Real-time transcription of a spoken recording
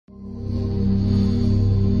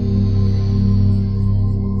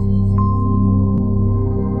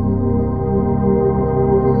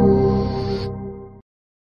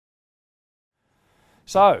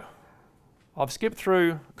So, I've skipped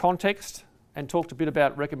through context and talked a bit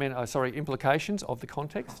about implications of the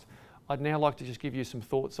context. I'd now like to just give you some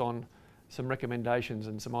thoughts on some recommendations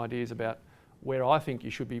and some ideas about where I think you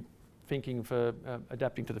should be thinking for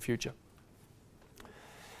adapting to the future.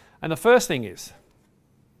 And the first thing is,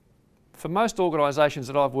 for most organisations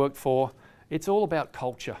that I've worked for, it's all about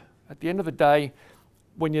culture. At the end of the day,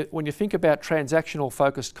 when you think about transactional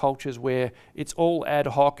focused cultures where it's all ad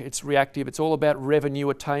hoc, it's reactive, it's all about revenue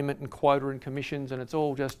attainment and quota and commissions, and it's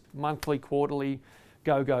all just monthly, quarterly,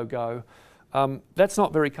 go, go, go, that's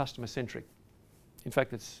not very customer centric. In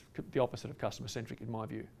fact, it's the opposite of customer centric in my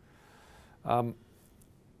view.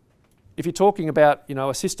 If you're talking about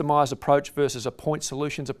a systemised approach versus a point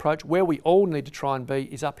solutions approach, where we all need to try and be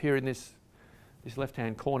is up here in this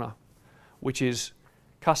left-hand corner, which is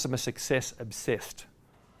customer success obsessed.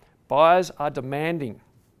 Buyers are demanding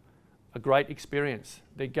a great experience.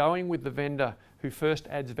 They're going with the vendor who first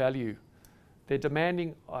adds value. They're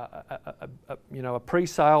demanding a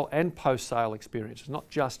pre-sale and post-sale experience. It's not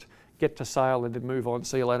just get to sale and then move on,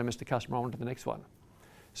 see you later, Mr. Customer, on to the next one.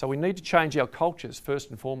 So we need to change our cultures first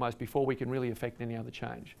and foremost before we can really affect any other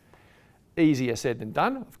change. Easier said than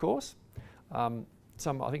done, of course. I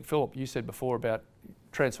think, Philip, you said before about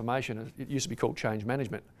transformation. It used to be called change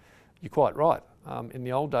management. You're quite right. In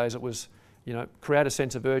the old days, it was, create a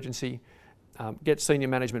sense of urgency, get senior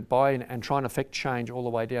management buy-in, and try and affect change all the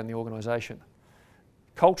way down the organisation.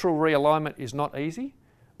 Cultural realignment is not easy,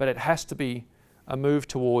 but it has to be a move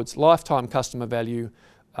towards lifetime customer value,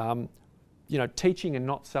 teaching and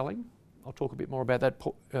not selling. I'll talk a bit more about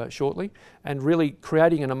that shortly, and really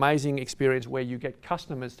creating an amazing experience where you get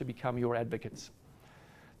customers to become your advocates.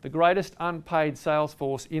 The greatest unpaid sales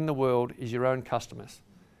force in the world is your own customers.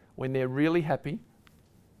 When they're really happy,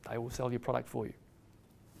 they will sell your product for you.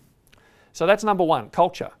 So that's number one,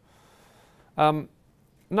 culture.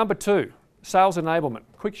 Number two, sales enablement.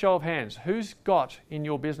 Quick show of hands. Who's got in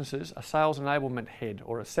your businesses a sales enablement head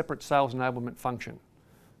or a separate sales enablement function?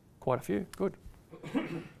 Quite a few. Good.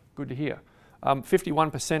 Good to hear.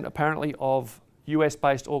 51% apparently of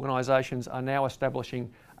US-based organisations are now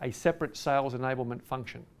establishing a separate sales enablement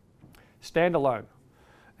function. Standalone.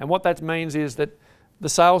 And what that means is that the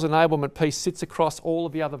sales enablement piece sits across all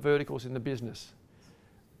of the other verticals in the business.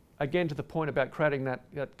 Again, to the point about creating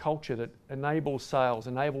that culture that enables sales,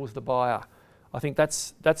 enables the buyer. I think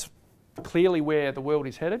that's clearly where the world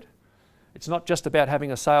is headed. It's not just about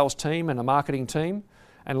having a sales team and a marketing team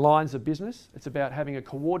and lines of business. It's about having a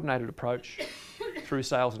coordinated approach through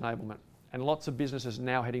sales enablement. And lots of businesses are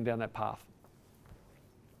now heading down that path.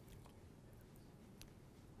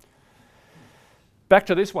 Back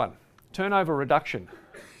to this one, turnover reduction.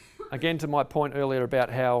 Again, to my point earlier about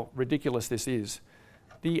how ridiculous this is.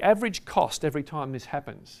 The average cost every time this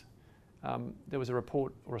happens, there was a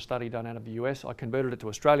report or a study done out of the US, I converted it to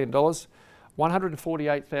Australian dollars,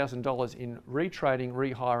 $148,000 in retraining,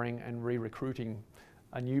 rehiring and re-recruiting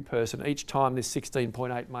a new person each time this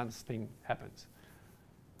 16.8 months thing happens.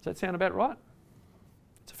 Does that sound about right?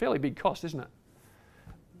 It's a fairly big cost, isn't it?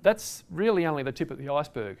 That's really only the tip of the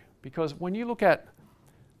iceberg, because when you look at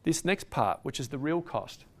this next part, which is the real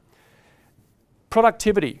cost,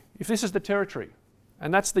 productivity, if this is the territory,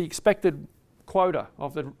 and that's the expected quota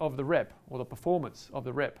of the rep or the performance of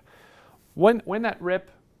the rep, when that rep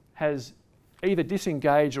has either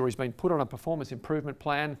disengaged or has been put on a performance improvement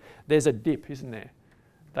plan, there's a dip, isn't there?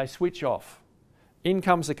 They switch off. In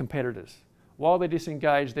comes the competitors. While they're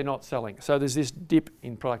disengaged, they're not selling. So there's this dip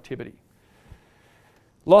in productivity.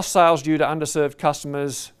 Lost sales due to underserved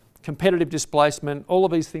customers, competitive displacement, all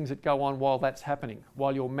of these things that go on while that's happening,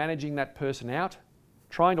 while you're managing that person out,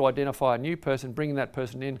 trying to identify a new person, bringing that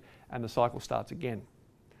person in, and the cycle starts again.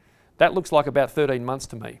 That looks like about 13 months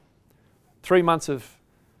to me. 3 months of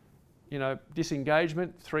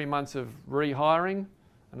disengagement, 3 months of rehiring,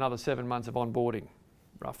 another 7 months of onboarding,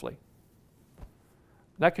 roughly.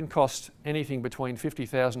 That can cost anything between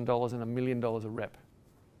 $50,000 and $1 million a rep.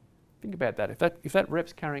 Think about that. If that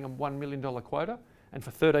rep's carrying a $1 million quota and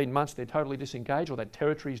for 13 months they're totally disengaged or that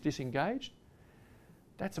territory is disengaged,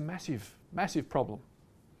 that's a massive, massive problem.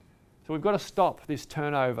 So we've got to stop this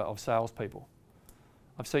turnover of salespeople.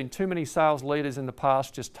 I've seen too many sales leaders in the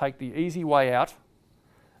past just take the easy way out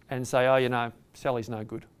and say, oh, Sally's no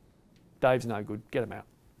good, Dave's no good, get him out.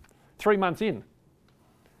 3 months in,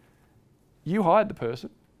 you hired the person,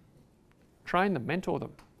 train them, mentor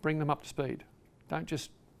them, bring them up to speed. Don't just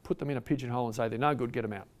put them in a pigeonhole and say they're no good, get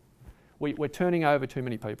them out. We're turning over too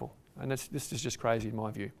many people, and this is just crazy in my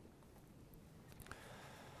view.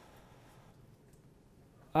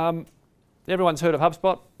 Everyone's heard of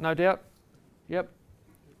HubSpot, no doubt. Yep.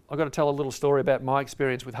 I've got to tell a little story about my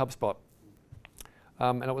experience with HubSpot.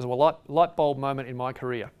 And it was a light bulb moment in my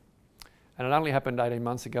career. And it only happened 18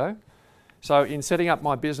 months ago. So in setting up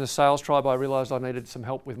my business SalesTribe, I realised I needed some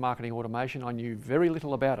help with marketing automation. I knew very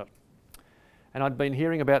little about it. And I'd been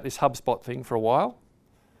hearing about this HubSpot thing for a while.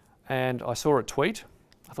 And I saw a tweet.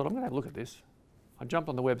 I thought, I'm going to have a look at this. I jumped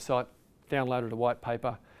on the website, downloaded a white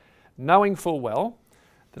paper, knowing full well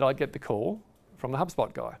that I'd get the call from the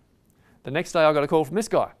HubSpot guy. The next day I got a call from this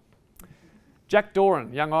guy. Jack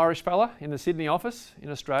Doran, young Irish fella in the Sydney office in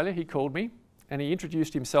Australia, he called me and he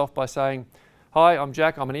introduced himself by saying, "Hi, I'm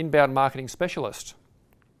Jack, I'm an inbound marketing specialist."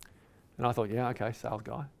 And I thought, yeah, okay, sales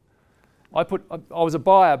guy. I was a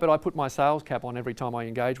buyer, but I put my sales cap on every time I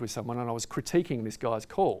engaged with someone and I was critiquing this guy's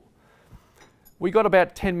call. We got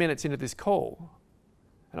about 10 minutes into this call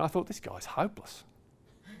and I thought, this guy's hopeless.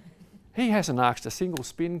 He hasn't asked a single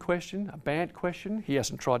spin question, a BANT question. He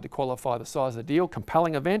hasn't tried to qualify the size of the deal,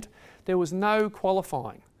 compelling event. There was no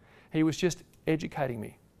qualifying. He was just educating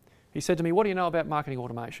me. He said to me, "What do you know about marketing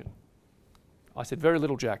automation?" I said, "Very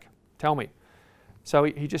little, Jack. Tell me." So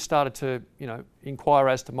he just started to, inquire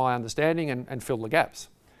as to my understanding and fill the gaps.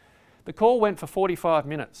 The call went for 45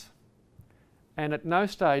 minutes. And at no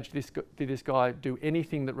stage did this guy do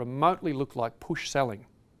anything that remotely looked like push selling.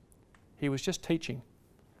 He was just teaching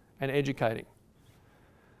and educating.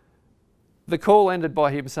 The call ended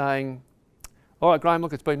by him saying, "All right, Graham,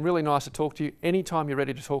 look, it's been really nice to talk to you. Anytime you're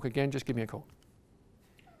ready to talk again, just give me a call."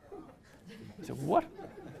 I said, "What?"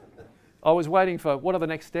 I was waiting for, what are the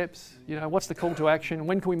next steps? What's the call to action?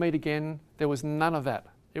 When can we meet again? There was none of that.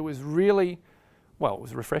 It was really, well, it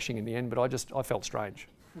was refreshing in the end, but I felt strange.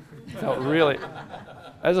 Felt really,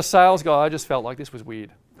 as a sales guy, I just felt like this was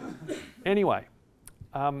weird. Anyway,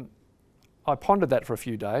 I pondered that for a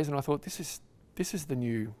few days and I thought, this is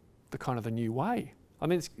the kind of the new way. I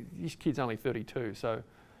mean, this kid's only 32, so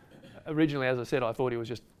originally, as I said, I thought he was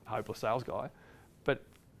just a hopeless sales guy, but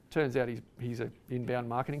turns out he's an inbound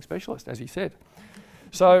marketing specialist, as he said.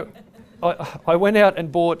 So I went out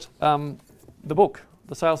and bought the book,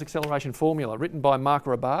 The Sales Acceleration Formula, written by Mark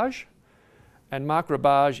Rabage. And Mark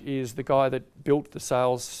Rabage is the guy that built the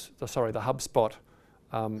HubSpot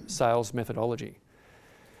sales methodology.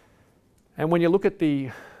 And when you look at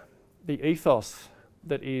the ethos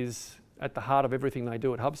that is at the heart of everything they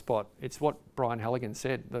do at HubSpot, it's what Brian Halligan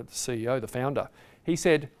said, the CEO, the founder. He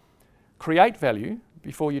said, create value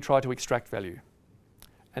before you try to extract value.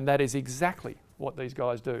 And that is exactly what these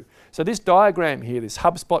guys do. So this diagram here, this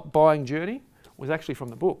HubSpot buying journey, was actually from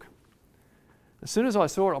the book. As soon as I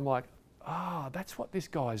saw it, I'm like, that's what this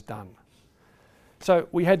guy's done. So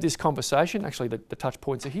we had this conversation. Actually, the touch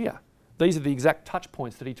points are here. These are the exact touch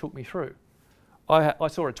points that he took me through. I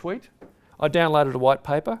saw a tweet. I downloaded a white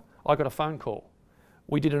paper. I got a phone call.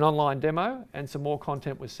 We did an online demo and some more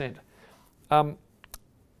content was sent.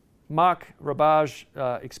 Mark Rabage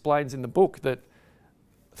explains in the book that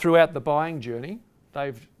throughout the buying journey,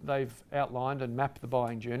 they've outlined and mapped the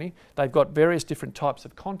buying journey. They've got various different types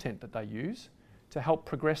of content that they use to help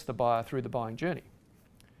progress the buyer through the buying journey.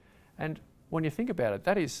 And when you think about it,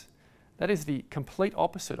 that is the complete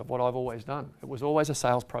opposite of what I've always done. It was always a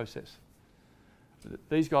sales process.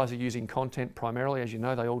 These guys are using content primarily, as you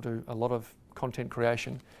know, they all do a lot of content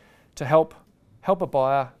creation to help a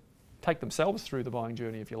buyer take themselves through the buying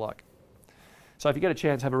journey, if you like. So if you get a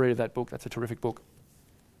chance, have a read of that book. That's a terrific book.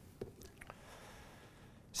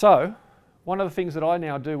 So one of the things that I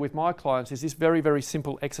now do with my clients is this very, very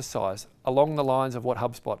simple exercise along the lines of what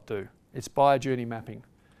HubSpot do. It's buyer journey mapping.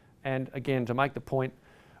 And again, to make the point,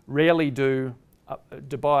 rarely do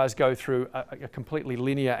buyers go through a completely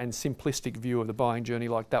linear and simplistic view of the buying journey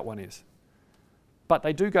like that one is. But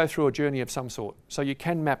they do go through a journey of some sort, so you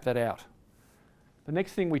can map that out. The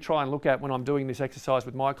next thing we try and look at when I'm doing this exercise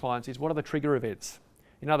with my clients is what are the trigger events?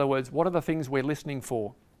 In other words, what are the things we're listening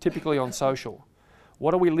for, typically on social?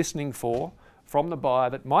 What are we listening for from the buyer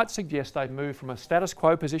that might suggest they've moved from a status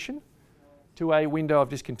quo position to a window of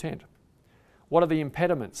discontent? What are the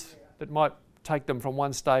impediments that might take them from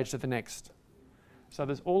one stage to the next? So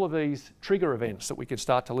there's all of these trigger events that we can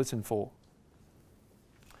start to listen for.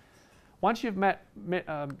 Once you've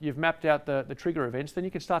mapped out the trigger events, then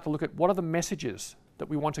you can start to look at what are the messages that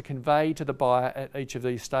we want to convey to the buyer at each of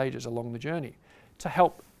these stages along the journey to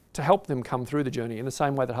help them come through the journey in the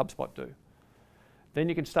same way that HubSpot do. Then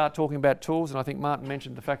you can start talking about tools, and I think Martin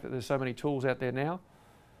mentioned the fact that there's so many tools out there now.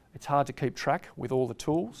 It's hard to keep track with all the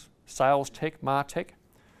tools. Sales tech, MarTech.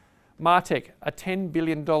 MarTech, a $10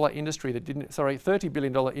 billion industry that $30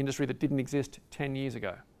 billion industry that didn't exist 10 years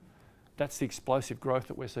ago. That's the explosive growth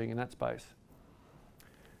that we're seeing in that space.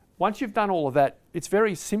 Once you've done all of that, it's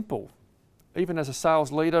very simple even as a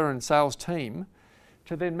sales leader and sales team,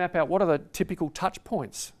 to then map out what are the typical touch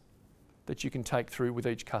points that you can take through with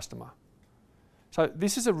each customer. So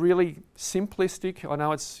this is a really simplistic, I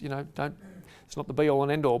know it's, it's not the be all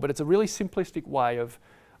and end all, but it's a really simplistic way of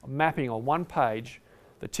mapping on one page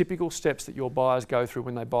the typical steps that your buyers go through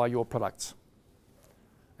when they buy your products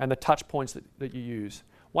and the touch points that you use.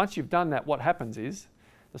 Once you've done that, what happens is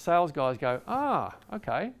the sales guys go,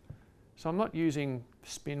 okay, so I'm not using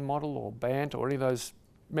spin model or BANT or any of those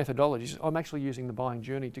methodologies. I'm actually using the buying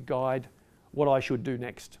journey to guide what I should do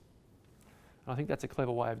next. And I think that's a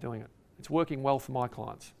clever way of doing it. It's working well for my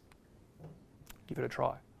clients. Give it a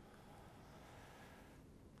try.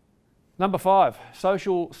 Number 5,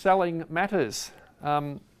 social selling matters. I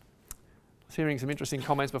was hearing some interesting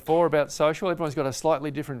comments before about social. Everyone's got a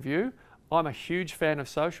slightly different view. I'm a huge fan of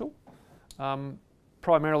social,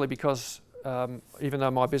 primarily because even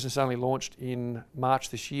though my business only launched in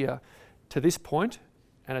March this year, to this point,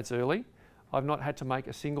 and it's early, I've not had to make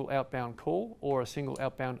a single outbound call or a single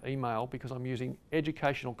outbound email because I'm using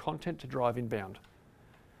educational content to drive inbound.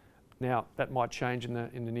 Now, that might change in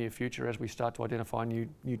the near future as we start to identify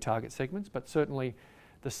new target segments, but certainly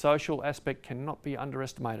the social aspect cannot be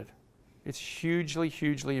underestimated. It's hugely,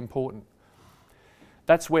 hugely important.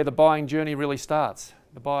 That's where the buying journey really starts.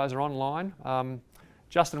 The buyers are online.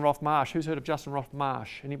 Justin Roth-Marsh, who's heard of Justin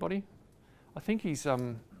Roth-Marsh? Anybody? I think he's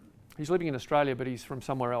living in Australia, but he's from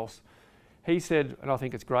somewhere else. He said, and I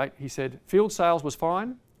think it's great, he said, field sales was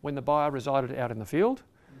fine when the buyer resided out in the field,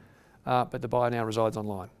 but the buyer now resides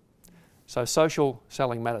online. So social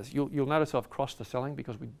selling matters. You'll notice I've crossed the selling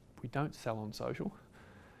because we don't sell on social.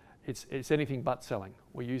 It's anything but selling.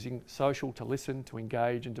 We're using social to listen, to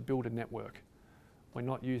engage, and to build a network. We're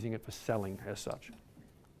not using it for selling as such.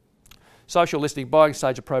 Social listening, buying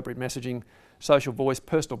stage appropriate messaging, social voice,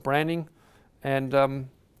 personal branding, and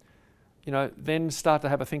then start to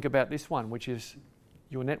have a think about this one, which is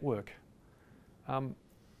your network. I'm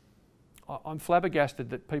flabbergasted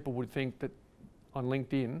that people would think that on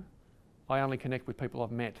LinkedIn, I only connect with people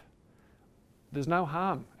I've met. There's no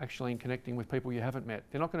harm actually in connecting with people you haven't met.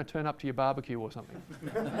 They're not going to turn up to your barbecue or something.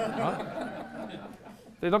 Right?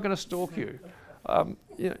 They're not going to stalk you. And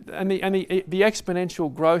the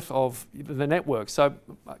exponential growth of the network. So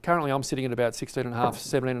currently I'm sitting at about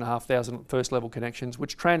 17,500 first level connections,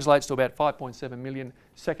 which translates to about 5.7 million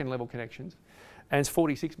second level connections, and it's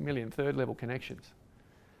 46 million third level connections.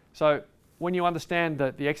 So when you understand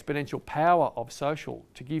the exponential power of social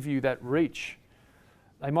to give you that reach,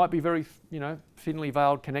 they might be very thinly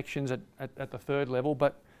veiled connections at the third level,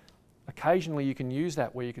 but occasionally you can use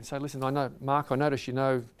that where you can say, listen, I know, Mark, I notice you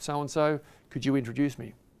know so-and-so, could you introduce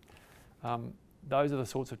me? Those are the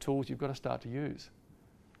sorts of tools you've got to start to use.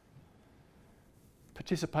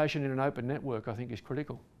 Participation in an open network, I think, is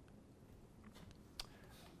critical.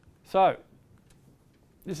 So,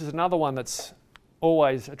 this is another one that's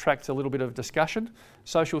always attracts a little bit of discussion.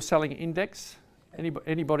 Social selling index.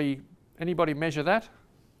 Anybody measure that?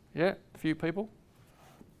 Yeah, a few people.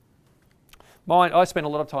 I spend a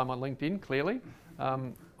lot of time on LinkedIn, clearly.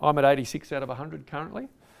 I'm at 86 out of 100 currently,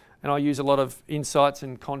 and I use a lot of insights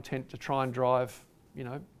and content to try and drive,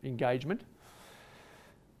 engagement.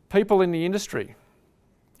 People in the industry,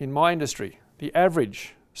 in my industry, the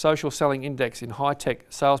average social selling index in high-tech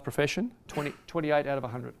sales profession, 28 out of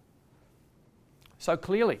 100. So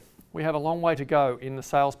clearly, we have a long way to go in the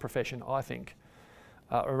sales profession, I think,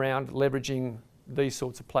 around leveraging these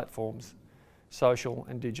sorts of platforms, social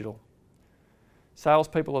and digital.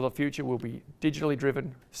 Salespeople of the future will be digitally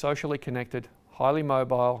driven, socially connected, highly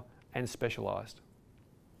mobile, and specialised.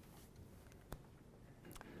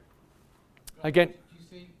 Again, do you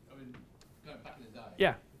see, going back in the day,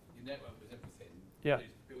 yeah, your network was everything. Yeah.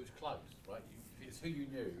 It was close, right? It's who you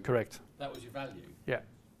knew. Correct. That was your value. Yeah.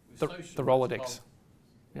 The Rolodex.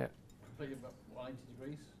 Yeah. Completely 180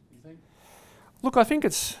 degrees, you think? Look, I think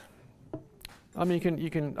it's. You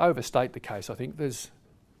can overstate the case. I think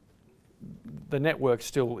the network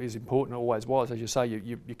still is important, always was. As you say,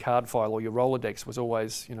 your card file or your Rolodex was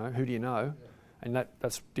always, who do you know? Yeah. And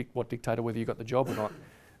that's what dictated whether you got the job or not.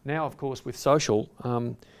 Now, of course, with social,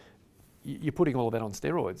 you're putting all of that on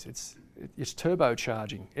steroids. It's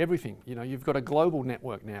turbocharging everything. You've got a global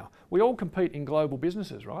network now. We all compete in global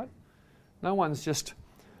businesses, right? No one's just.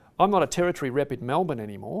 I'm not a territory rep in Melbourne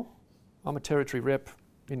anymore. I'm a territory rep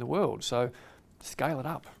in the world. So scale it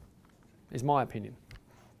up, is my opinion.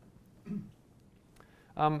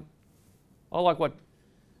 I like what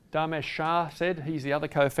Dharmesh Shah said. He's the other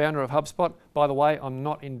co-founder of HubSpot. By the way, I'm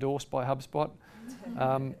not endorsed by HubSpot.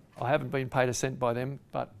 I haven't been paid a cent by them,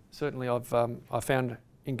 but certainly I found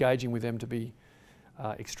engaging with them to be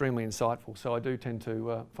extremely insightful. So I do tend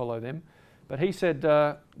to follow them. But he said,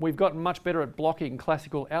 we've gotten much better at blocking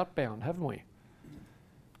classical outbound, haven't we?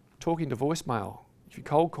 Talking to voicemail. If you're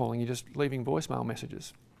cold calling, you're just leaving voicemail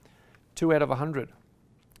messages. 2 out of 100.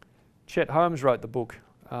 Chet Holmes wrote the book,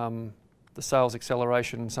 The Sales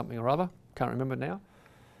Acceleration something or other. Can't remember now.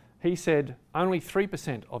 He said only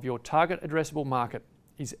 3% of your target addressable market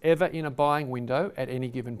is ever in a buying window at any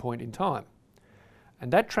given point in time.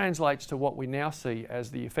 And that translates to what we now see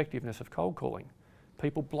as the effectiveness of cold calling.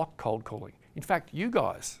 People block cold calling. In fact, you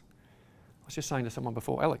guys, I was just saying to someone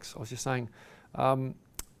before, Alex, I was just saying,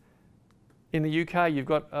 in the UK, you've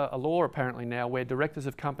got a law apparently now where directors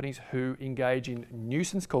of companies who engage in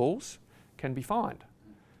nuisance calls can be fined.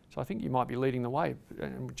 So I think you might be leading the way.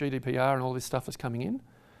 GDPR and all this stuff is coming in.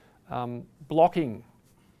 Blocking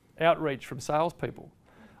outreach from salespeople.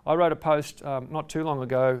 I wrote a post not too long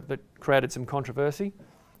ago that created some controversy,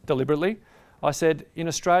 deliberately. I said, in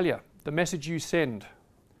Australia, the message you send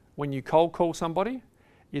when you cold call somebody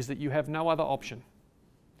is that you have no other option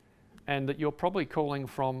and that you're probably calling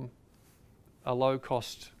from a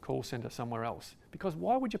low-cost call centre somewhere else. Because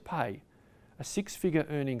why would you pay a 6-figure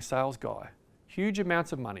earning sales guy huge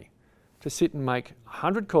amounts of money to sit and make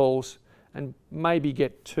 100 calls and maybe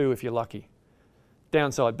get 2 if you're lucky?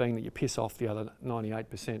 Downside being that you piss off the other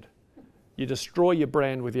 98%. You destroy your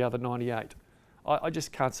brand with the other 98. I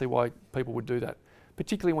just can't see why people would do that,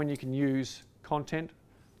 particularly when you can use content.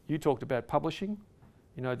 You talked about publishing.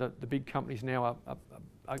 You know, the big companies now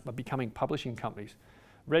are becoming publishing companies.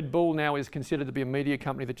 Red Bull now is considered to be a media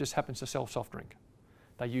company that just happens to sell soft drink.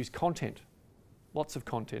 They use content, lots of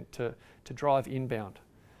content, to drive inbound.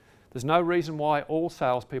 There's no reason why all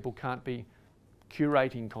salespeople can't be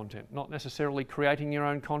curating content, not necessarily creating your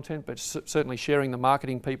own content, but certainly sharing the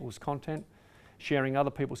marketing people's content, sharing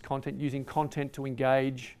other people's content, using content to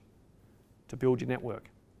engage, to build your network.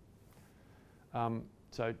 And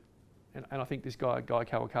I think this guy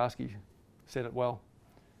Kawakowski said it well.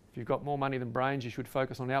 If you've got more money than brains, you should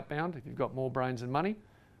focus on outbound. If you've got more brains than money,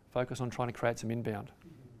 focus on trying to create some inbound.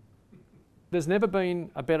 There's never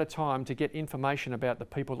been a better time to get information about the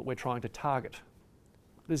people that we're trying to target.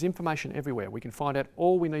 There's information everywhere. We can find out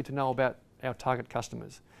all we need to know about our target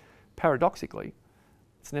customers. Paradoxically,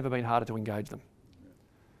 it's never been harder to engage them.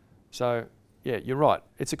 So, yeah, you're right.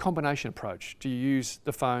 It's a combination approach. Do you use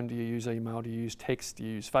the phone? Do you use email? Do you use text? Do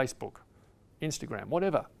you use Facebook, Instagram,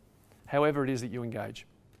 whatever? However it is that you engage.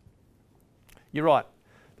 You're right.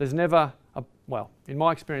 There's never, well, in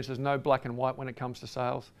my experience, there's no black and white when it comes to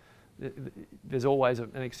sales. There's always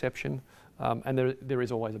an exception, and there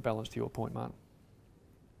is always a balance, to your point, Martin.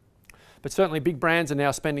 But certainly big brands are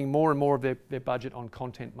now spending more and more of their budget on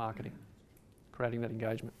content marketing, creating that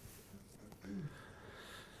engagement.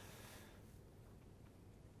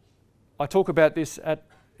 I talk about this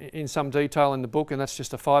in some detail in the book, and that's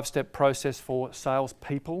just a 5-step process for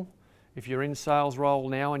salespeople. If you're in sales role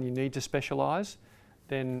now and you need to specialise,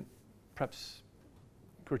 then perhaps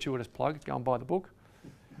gratuitous plug, go and buy the book.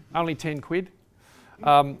 Only 10 quid.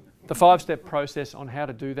 The 5-step process on how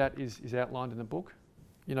to do that is outlined in the book.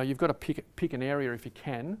 You know, you've got to pick an area if you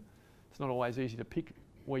can. It's not always easy to pick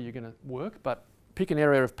where you're going to work, but pick an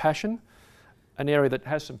area of passion, an area that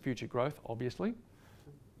has some future growth, obviously,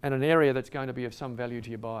 and an area that's going to be of some value to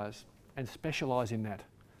your buyers, and specialise in that.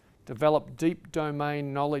 Develop deep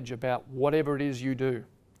domain knowledge about whatever it is you do.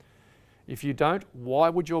 If you don't, why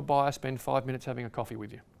would your buyer spend 5 minutes having a coffee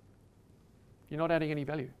with you? You're not adding any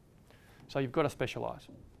value. So you've got to specialise.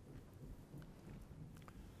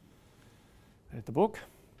 There's the book.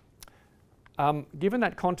 Given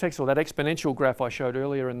that context, or that exponential graph I showed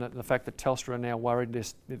earlier, and the fact that Telstra are now worried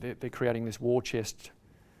they're creating this war chest,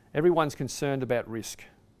 everyone's concerned about risk.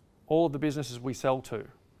 All of the businesses we sell to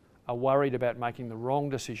are worried about making the wrong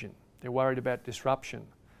decision. They're worried about disruption.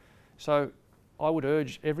 So I would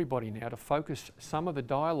urge everybody now to focus some of the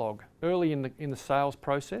dialogue early in the sales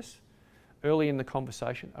process, early in the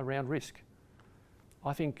conversation around risk.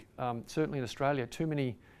 I think certainly in Australia, too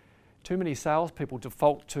many salespeople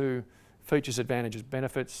default to features, advantages,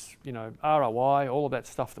 benefits, you know, ROI, all of that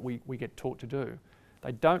stuff that we get taught to do.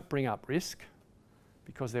 They don't bring up risk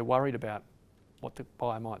because they're worried about what the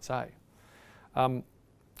buyer might say.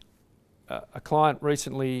 A client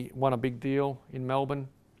recently won a big deal in Melbourne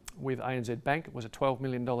with ANZ Bank. It was a $12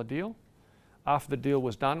 million deal. After the deal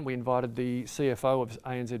was done, we invited the CFO of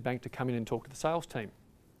ANZ Bank to come in and talk to the sales team.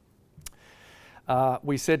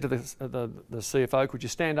 We said to the CFO, could you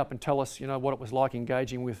stand up and tell us, you know, what it was like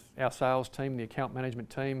engaging with our sales team, the account management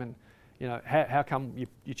team, and, you know, how come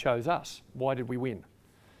you chose us? Why did we win?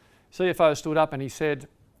 CFO stood up and he said,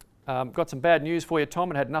 got some bad news for you,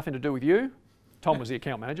 Tom. It had nothing to do with you. Tom was the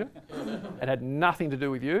account manager. It had nothing to do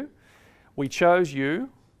with you. We chose you.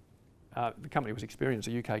 The company was Experian, it's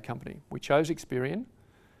a UK company. We chose Experian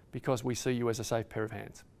because we see you as a safe pair of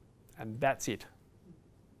hands. And that's it.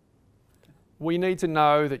 We need to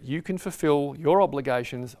know that you can fulfill your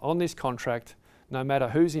obligations on this contract no matter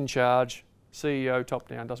who's in charge, CEO, top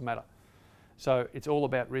down, doesn't matter. So it's all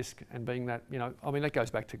about risk and being that, you know, I mean, that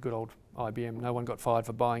goes back to good old IBM. No one got fired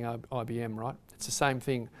for buying IBM, right? It's the same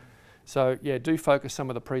thing. So yeah, do focus some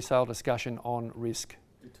of the pre-sale discussion on risk.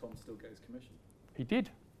 Did Tom still get his commission? He did.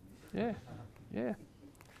 Yeah. Yeah.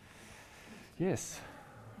 Yes.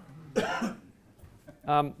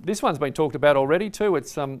 This one's been talked about already too.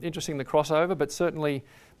 It's interesting, the crossover, but certainly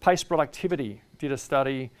Pace Productivity did a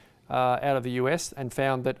study out of the US and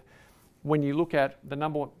found that when you look at the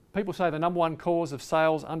number one, people say the number one cause of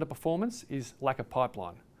sales underperformance is lack of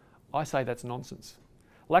pipeline. I say that's nonsense.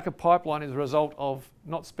 Lack of pipeline is a result of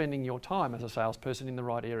not spending your time as a salesperson in the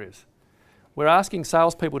right areas. We're asking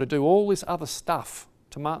salespeople to do all this other stuff,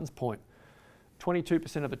 to Martin's point.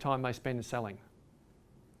 22% of the time they spend selling.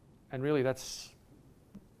 And really that's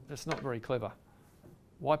not very clever.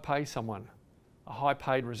 Why pay someone, a high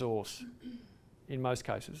paid resource, in most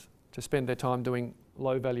cases, to spend their time doing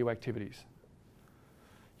low value activities?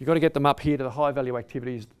 You've got to get them up here to the high value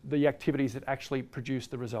activities, the activities that actually produce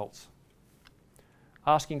the results.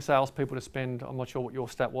 Asking salespeople to spend, I'm not sure what your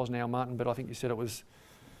stat was now, Martin, but I think you said it was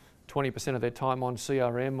 20% of their time on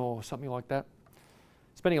CRM or something like that.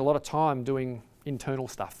 Spending a lot of time doing internal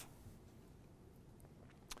stuff.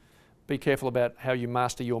 Be careful about how you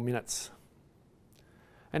master your minutes.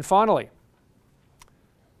 And finally,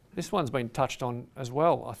 this one's been touched on as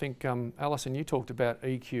well. I think, Alison, you talked about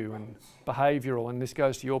EQ and behavioural, and this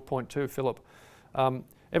goes to your point too, Philip.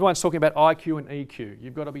 Everyone's talking about IQ and EQ.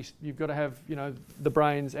 You've got to have, you know, the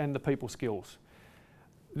brains and the people skills.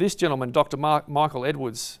 This gentleman, Dr. Michael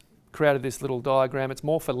Edwards, created this little diagram. It's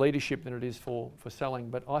more for leadership than it is for selling,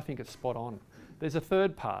 but I think it's spot on. There's a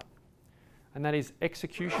third part, and that is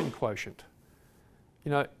execution quotient.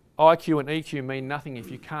 You know, IQ and EQ mean nothing if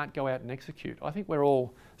you can't go out and execute. I think we're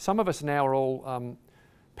all, some of us now are all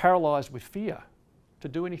paralysed with fear to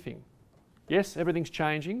do anything. Yes, everything's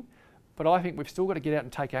changing, but I think we've still got to get out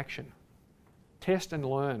and take action. Test and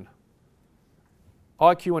learn.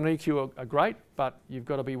 IQ and EQ are great, but you've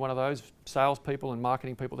got to be one of those salespeople and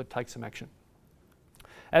marketing people that take some action.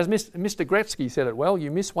 As Mr. Gretzky said it well, you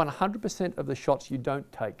miss 100% of the shots you don't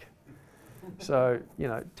take. So, you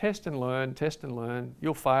know, test and learn, test and learn.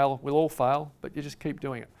 You'll fail, we'll all fail, but you just keep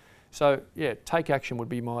doing it. So, yeah, take action would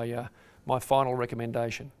be my, my final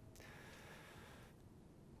recommendation.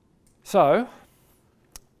 So,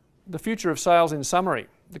 the future of sales in summary.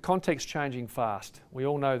 The context's changing fast. We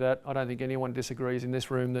all know that. I don't think anyone disagrees in this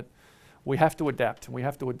room that we have to adapt, and we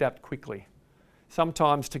have to adapt quickly.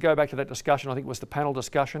 Sometimes, to go back to that discussion, I think it was the panel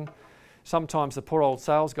discussion, sometimes the poor old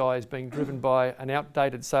sales guy is being driven by an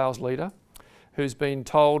outdated sales leader who's been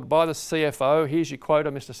told by the CFO, here's your quota,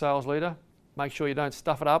 Mr. Sales Leader, make sure you don't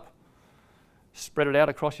stuff it up, spread it out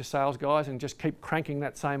across your sales guys and just keep cranking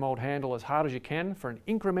that same old handle as hard as you can for an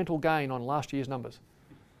incremental gain on last year's numbers.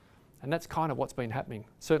 And that's kind of what's been happening.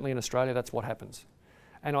 Certainly in Australia, that's what happens.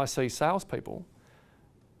 And I see salespeople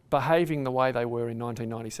behaving the way they were in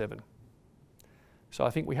 1997. So I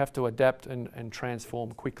think we have to adapt and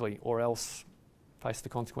transform quickly, or else face the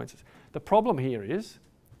consequences. The problem here is,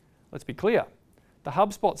 let's be clear, the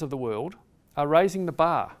HubSpots of the world are raising the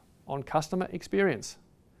bar on customer experience.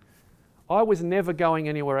 I was never going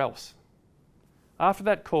anywhere else. After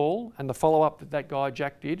that call and the follow-up that that guy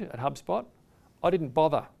Jack did at HubSpot, I didn't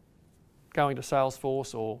bother going to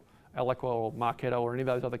Salesforce or Eloqua or Marketo or any of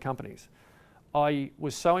those other companies. I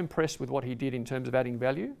was so impressed with what he did in terms of adding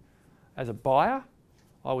value. As a buyer,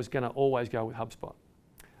 I was going to always go with HubSpot.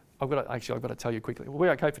 I've got to tell you quickly. Are we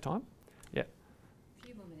okay for time? Yeah.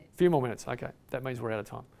 Few more minutes. Few more minutes. Okay, that means we're out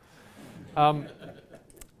of time.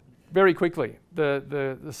 Very quickly,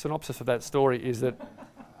 the synopsis of that story is that.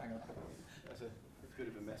 Hang on. That's a bit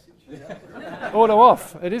of a message. Auto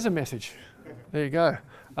off. It is a message. There you go.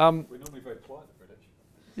 We're normally very polite, the British.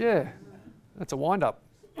 Yeah, that's a wind-up.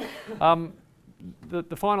 The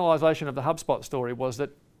finalisation of the HubSpot story was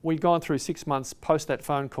that we'd gone through 6 months post that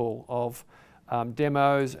phone call of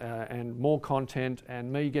demos and more content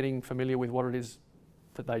and me getting familiar with what it is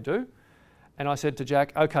that they do. And I said to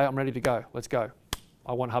Jack, okay, I'm ready to go. Let's go.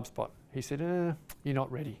 I want HubSpot. He said, you're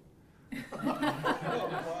not ready.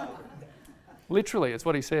 Literally, it's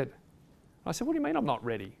what he said. I said, what do you mean I'm not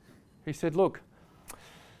ready? He said, look,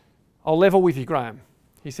 I'll level with you, Graham.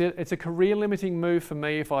 He said, it's a career limiting move for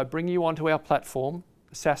me if I bring you onto our platform,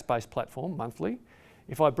 a SaaS-based platform, monthly.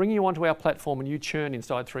 if I bring you onto our platform and you churn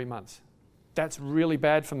inside 3 months, that's really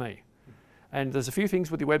bad for me. And there's a few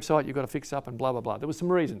things with your website you've got to fix up and blah, blah, blah. There were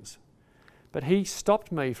some reasons. But he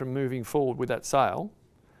stopped me from moving forward with that sale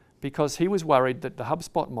because he was worried that the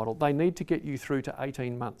HubSpot model, they need to get you through to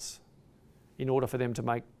 18 months in order for them to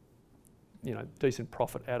make, you know, decent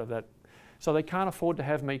profit out of that. So they can't afford to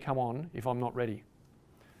have me come on if I'm not ready.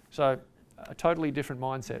 So a totally different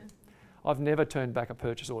mindset. I've never turned back a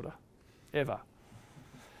purchase order, ever.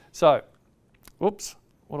 So, whoops,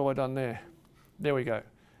 what have I done there? There we go.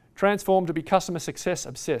 Transform to be customer success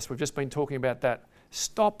obsessed. We've just been talking about that.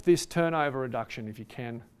 Stop this turnover reduction if you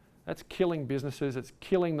can. That's killing businesses. It's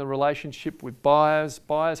killing the relationship with buyers.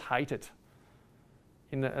 Buyers hate it.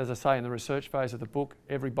 As I say, in the research phase of the book,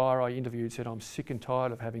 every buyer I interviewed said, I'm sick and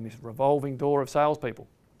tired of having this revolving door of salespeople.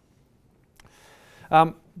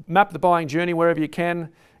 Map the buying journey wherever you can.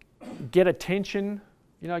 Get attention.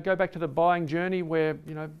 You know, go back to the buying journey where,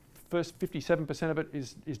 you know, first 57% of it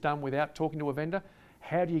is done without talking to a vendor.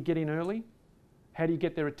 How do you get in early? How do you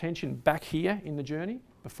get their attention back here in the journey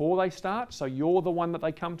before they start, so you're the one that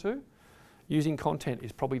they come to? Using content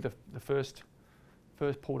is probably the first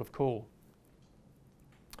port of call.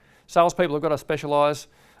 Salespeople have got to specialise.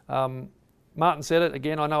 Martin said it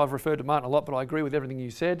again. I know I've referred to Martin a lot, but I agree with everything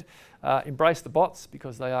you said. Embrace the bots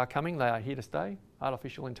because they are coming. They are here to stay.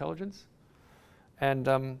 Artificial intelligence. And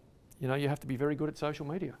you know, you have to be very good at social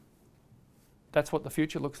media. That's what the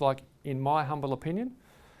future looks like, in my humble opinion.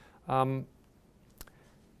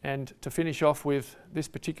 And to finish off with this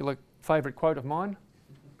particular favourite quote of mine,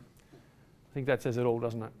 I think that says it all,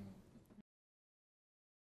 doesn't it?